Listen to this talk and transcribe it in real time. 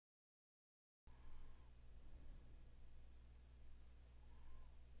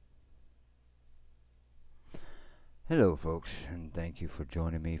Hello, folks, and thank you for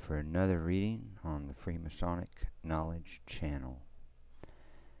joining me for another reading on the Freemasonic Knowledge Channel.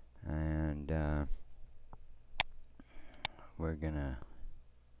 And we're gonna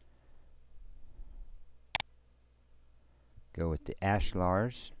go with the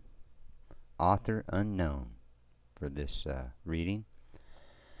Ashlars, author unknown, for this reading.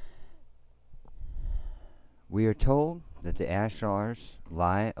 We are told that the Ashlars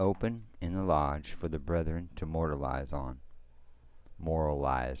lie open in the lodge for the brethren to moralize on.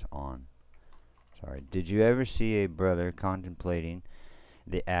 Did you ever see a brother contemplating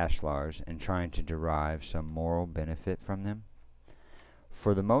the Ashlars and trying to derive some moral benefit from them?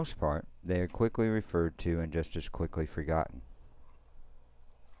 For the most part, they are quickly referred to and just as quickly forgotten.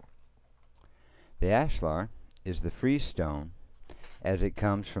 The ashlar is the free stone as it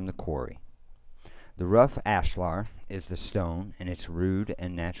comes from the quarry. The rough ashlar is the stone in its rude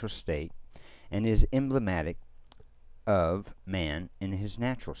and natural state, and is emblematic of man in his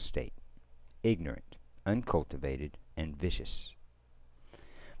natural state, ignorant, uncultivated, and vicious.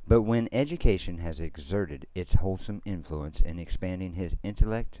 But when education has exerted its wholesome influence in expanding his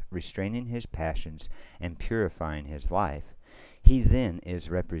intellect, restraining his passions, and purifying his life, he then is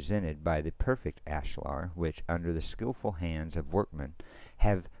represented by the perfect ashlar, which, under the skillful hands of workmen,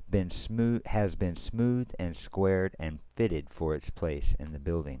 has been smoothed and squared and fitted for its place in the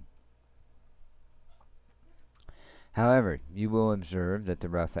building. However, you will observe that the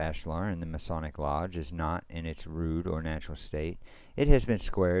rough ashlar in the Masonic Lodge is not in its rude or natural state. It has been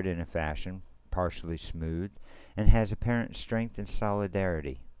squared in a fashion partially smoothed, and has apparent strength and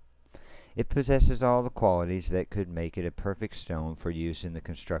solidity. It possesses all the qualities that could make it a perfect stone for use in the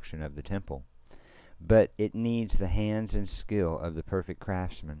construction of the temple. But it needs the hands and skill of the perfect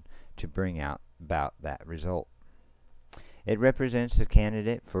craftsman to bring about that result. It represents the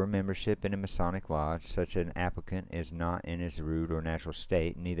candidate for membership in a Masonic Lodge. Such an applicant is not in his rude or natural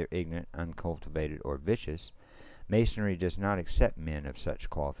state, neither ignorant, uncultivated, or vicious. Masonry does not accept men of such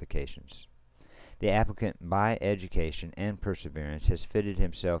qualifications. The applicant, by education and perseverance, has fitted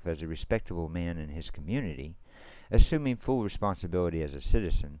himself as a respectable man in his community, assuming full responsibility as a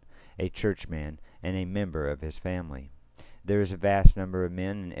citizen, a churchman, and a member of his family. There is a vast number of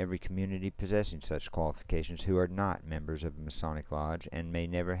men in every community possessing such qualifications who are not members of a Masonic Lodge, and may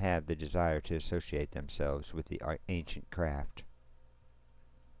never have the desire to associate themselves with the ancient craft.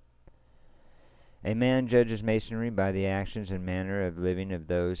 A man judges Masonry by the actions and manner of living of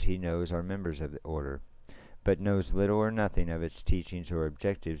those he knows are members of the order, but knows little or nothing of its teachings or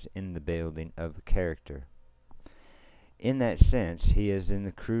objectives in the building of character. In that sense, he is in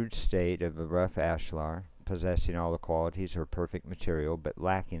the crude state of a rough ashlar, possessing all the qualities of perfect material, but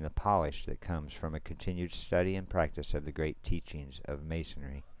lacking the polish that comes from a continued study and practice of the great teachings of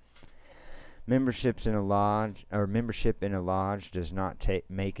Masonry. Membership in a lodge does not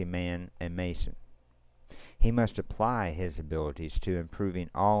make a man a Mason. He must apply his abilities to improving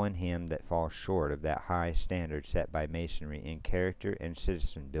all in him that falls short of that high standard set by Masonry in character and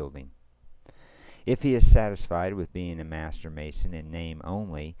citizen building. If he is satisfied with being a Master Mason in name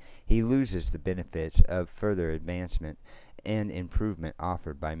only, he loses the benefits of further advancement and improvement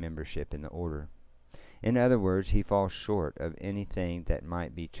offered by membership in the order. In other words, he falls short of anything that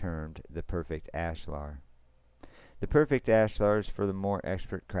might be termed the perfect ashlar. The perfect ashlar is for the more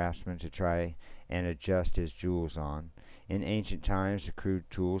expert craftsman to try and adjust his jewels on. In ancient times, the crude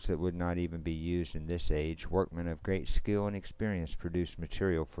tools that would not even be used in this age, workmen of great skill and experience produced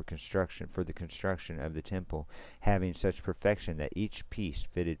material for the construction of the temple, having such perfection that each piece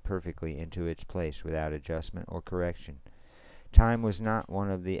fitted perfectly into its place without adjustment or correction. Time was not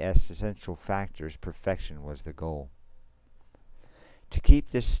one of the essential factors. Perfection was the goal. To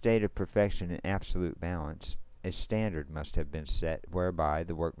keep this state of perfection in absolute balance, a standard must have been set whereby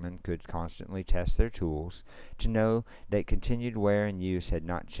the workmen could constantly test their tools to know that continued wear and use had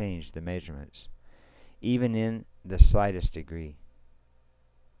not changed the measurements, even in the slightest degree.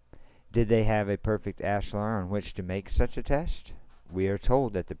 Did they have a perfect ashlar on which to make such a test? We are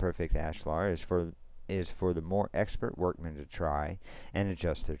told that the perfect ashlar is for the more expert workmen to try and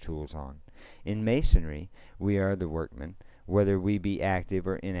adjust their tools on. In Masonry, we are the workmen, whether we be active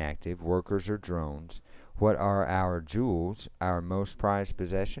or inactive, workers or drones. What are our jewels, our most prized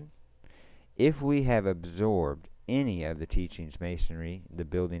possession? If we have absorbed any of the teachings Masonry, the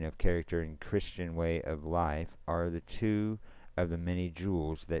building of character and Christian way of life are the two of the many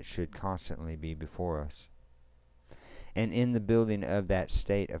jewels that should constantly be before us. And in the building of that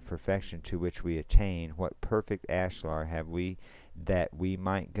state of perfection to which we attain, what perfect ashlar have we that we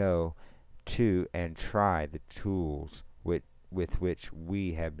might go to and try the tools with which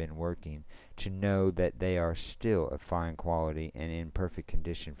we have been working, to know that they are still of fine quality and in perfect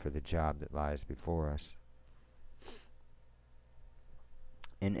condition for the job that lies before us.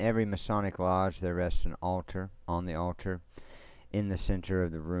 In every Masonic lodge there rests an altar. On the altar, in the center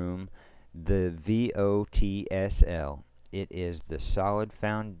of the room, the VOTSL. It is the solid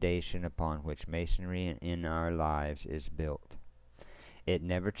foundation upon which Masonry in our lives is built. It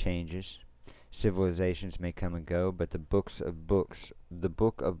never changes. Civilizations may come and go, but the book of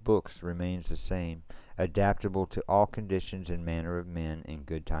books remains the same, adaptable to all conditions and manner of men, in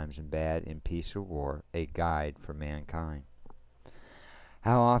good times and bad, in peace or war, a guide for mankind.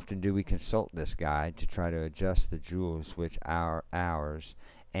 How often do we consult this guide to try to adjust the jewels which are ours,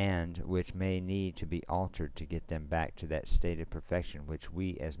 and which may need to be altered to get them back to that state of perfection which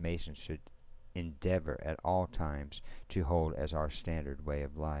we as Masons should endeavor at all times to hold as our standard way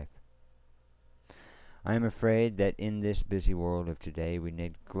of life? I am afraid that in this busy world of today we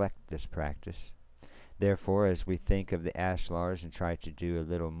neglect this practice. Therefore, as we think of the Ashlars and try to do a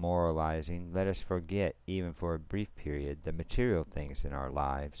little moralizing, let us forget, even for a brief period, the material things in our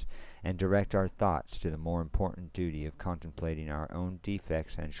lives, and direct our thoughts to the more important duty of contemplating our own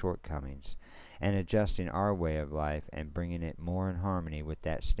defects and shortcomings, and adjusting our way of life and bringing it more in harmony with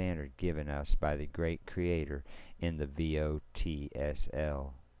that standard given us by the great Creator in the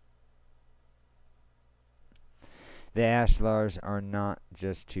VOTSL. The Ashlars are not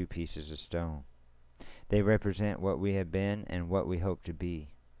just two pieces of stone. They represent what we have been and what we hope to be.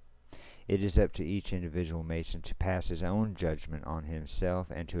 It is up to each individual Mason to pass his own judgment on himself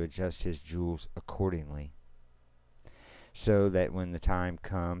and to adjust his jewels accordingly, so that when the time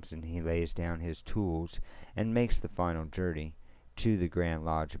comes and he lays down his tools and makes the final journey to the Grand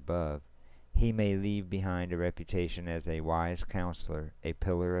Lodge above, he may leave behind a reputation as a wise counselor, a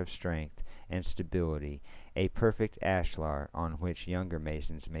pillar of strength and stability, a perfect ashlar on which younger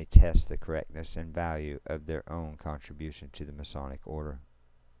Masons may test the correctness and value of their own contribution to the Masonic order.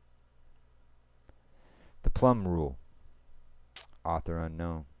 The Plumb Rule. Author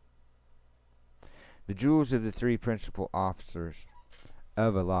unknown. The jewels of the three principal officers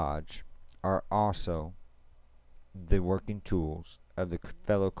of a lodge are also the working tools of the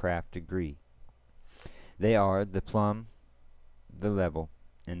fellowcraft degree. They are the plumb, the level,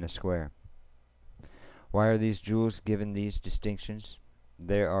 and the square. Why are these jewels given these distinctions?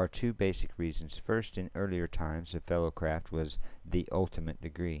 There are two basic reasons. First, in earlier times, the fellowcraft was the ultimate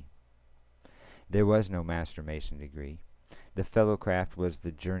degree. There was no Master Mason degree. The fellowcraft was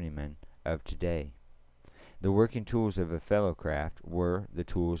the journeyman of today. The working tools of a fellowcraft were the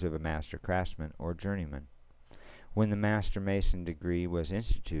tools of a master craftsman or journeyman. When the Master Mason degree was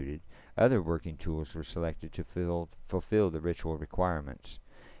instituted, other working tools were selected to fulfill the ritual requirements.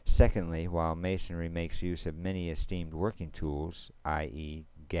 Secondly, while Masonry makes use of many esteemed working tools, i.e.,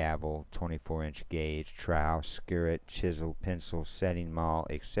 gavel, 24-inch gauge, trowel, skirret, chisel, pencil, setting maul,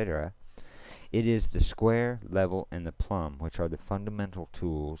 etc., it is the square, level, and the plumb which are the fundamental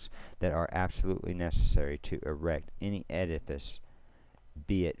tools that are absolutely necessary to erect any edifice,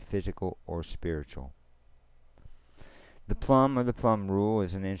 be it physical or spiritual. The plumb or the plumb rule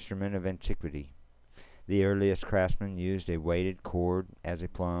is an instrument of antiquity. The earliest craftsmen used a weighted cord as a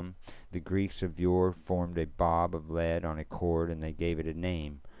plumb. The Greeks of yore formed a bob of lead on a cord, and they gave it a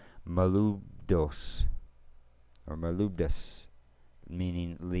name, malubdos, or malubdus,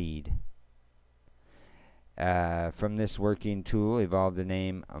 meaning lead. From this working tool evolved the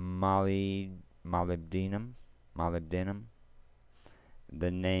name molybdenum,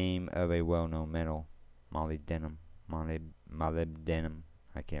 the name of a well-known metal, molybdenum.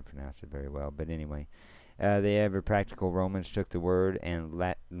 I can't pronounce it very well, but anyway. The ever-practical Romans took the word and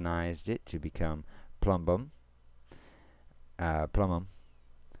Latinized it to become plumbum. Plumbum.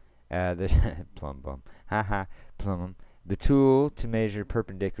 Plumbum. The tool to measure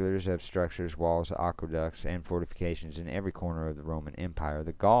perpendiculars of structures, walls, aqueducts, and fortifications in every corner of the Roman Empire.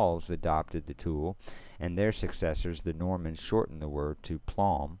 The Gauls adopted the tool, and their successors, the Normans, shortened the word to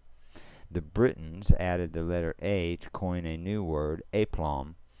plomb. The Britons added the letter A to coin a new word,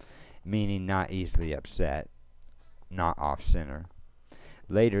 aplomb, meaning not easily upset, not off-center.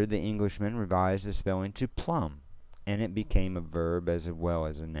 Later, the Englishmen revised the spelling to plumb, and it became a verb as well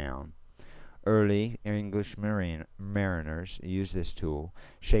as a noun. Early English mariners used this tool.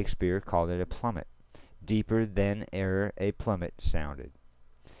 Shakespeare called it a plummet. Deeper than e'er a plummet sounded.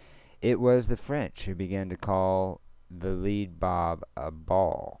 It was the French who began to call the lead bob a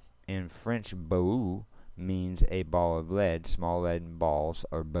ball. In French, boue means a ball of lead. Small leaden balls,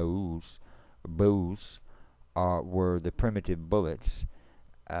 or boues, were the primitive bullets.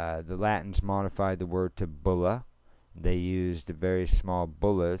 The Latins modified the word to bulla, They used very small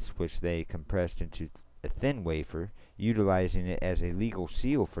bullets, which they compressed into a thin wafer, utilizing it as a legal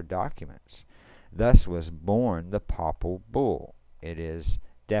seal for documents. Thus was born the papal bull. It is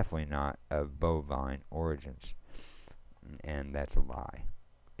definitely not of bovine origins, and that's a lie.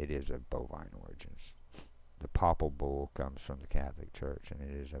 It is of bovine origins. The papal bull comes from the Catholic Church, and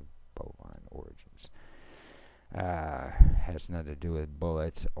it is of bovine origins. Has nothing to do with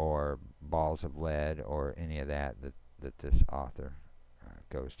bullets or balls of lead or any of that this author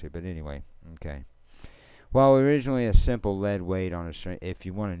goes to. But anyway, okay. While originally a simple lead weight on a string, if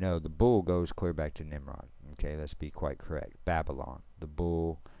you want to know, the bull goes clear back to Nimrod. Okay, let's be quite correct. Babylon, the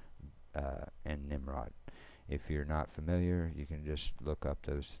bull, and Nimrod. If you're not familiar, you can just look up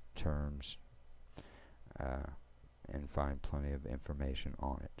those terms and find plenty of information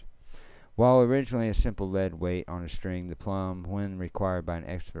on it. While originally a simple lead weight on a string, the plumb, when required by an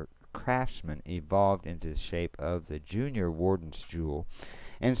expert craftsman, evolved into the shape of the junior warden's jewel,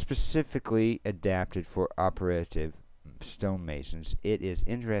 and specifically adapted for operative stonemasons. It is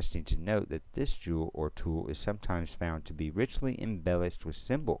interesting to note that this jewel or tool is sometimes found to be richly embellished with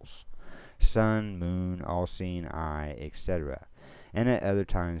symbols, sun, moon, all-seeing eye, etc., and at other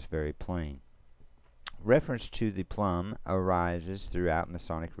times very plain. Reference to the plumb arises throughout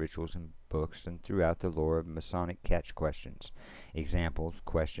Masonic rituals and books and throughout the lore of Masonic catch questions. Examples: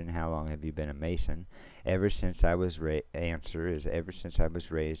 question, how long have you been a Mason? Ever since I was answer is ever since I was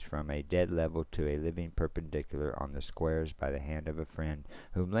raised from a dead level to a living perpendicular on the squares by the hand of a friend,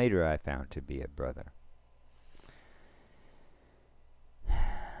 whom later I found to be a brother.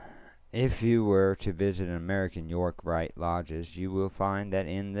 If you were to visit an American York Rite lodges, you will find that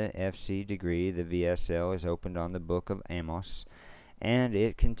in the FC degree the VSL is opened on the Book of Amos, and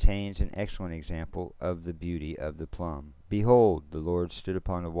it contains an excellent example of the beauty of the plumb. Behold, the Lord stood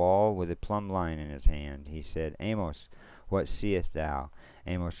upon the wall with a plumb line in his hand. He said, Amos, what seest thou?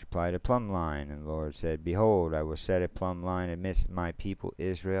 Amos replied, a plumb line. And the Lord said, Behold, I will set a plumb line amidst my people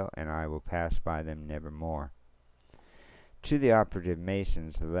Israel, and I will pass by them nevermore. To the operative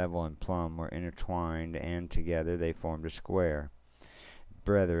masons, the level and plumb were intertwined, and together they formed a square.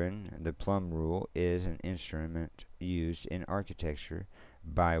 Brethren, the plumb rule is an instrument used in architecture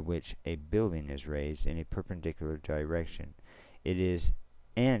by which a building is raised in a perpendicular direction. It is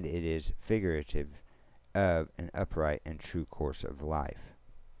figurative of an upright and true course of life.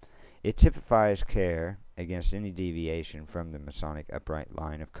 It typifies care against any deviation from the Masonic upright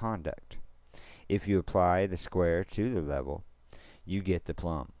line of conduct. If you apply the square to the level, you get the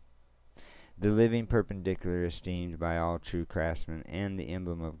plumb. The living perpendicular is esteemed by all true craftsmen and the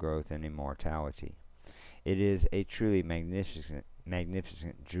emblem of growth and immortality. It is a truly magnificent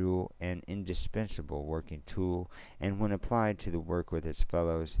jewel and indispensable working tool, and when applied to the work with its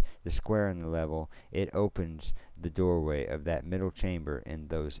fellows, the square and the level, it opens the doorway of that middle chamber in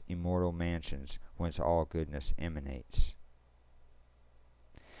those immortal mansions whence all goodness emanates.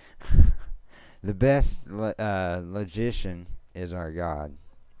 The best logician is our God,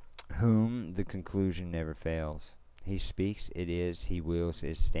 whom the conclusion never fails. He speaks, it is. He wills,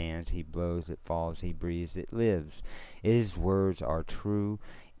 it stands. He blows, it falls. He breathes, it lives. His words are true,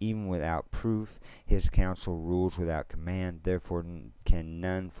 even without proof. His counsel rules without command. Therefore can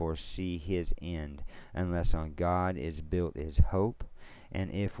none foresee his end, unless on God is built his hope.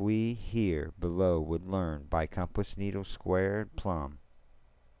 And if we here below would learn by compass, needle, square, plumb,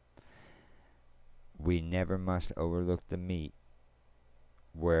 we never must overlook the meat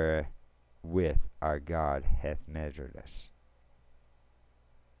wherewith our God hath measured us.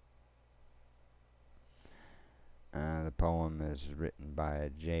 The poem is written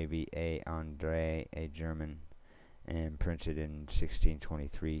by J.V.A. Andre, a German, and printed in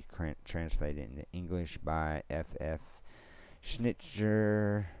 1623, translated into English by F.F.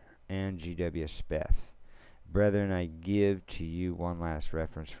 Schnitzer and G.W. Speth. Brethren, I give to you one last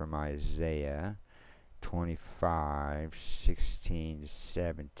reference from Isaiah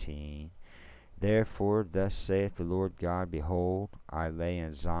 25:16-17. Therefore thus saith the Lord God, Behold, I lay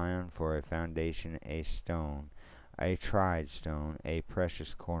in Zion for a foundation a stone, a tried stone, a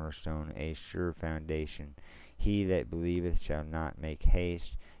precious cornerstone, a sure foundation. He that believeth shall not make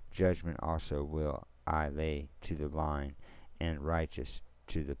haste. Judgment also will I lay to the line, and righteous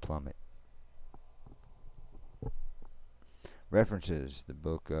to the plummet. References: the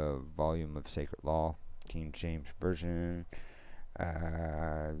book of volume of Sacred Law, King James Version,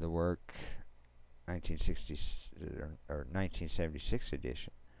 the work 1976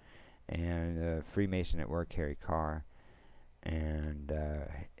 edition, and Freemason at Work, Harry Carr, and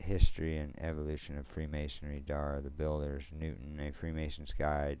History and Evolution of Freemasonry, Dar the Builders, Newton, A Freemason's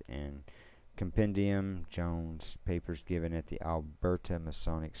Guide, and Compendium Jones, papers given at the Alberta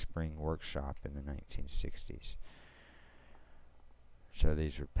Masonic Spring Workshop in the 1960s. So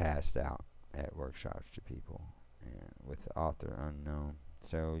these were passed out at workshops to people, and with the author unknown.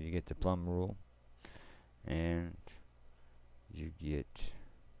 So you get the Plumb rule, and you get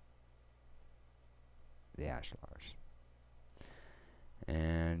the Ashlars.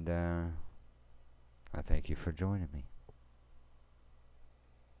 And I thank you for joining me.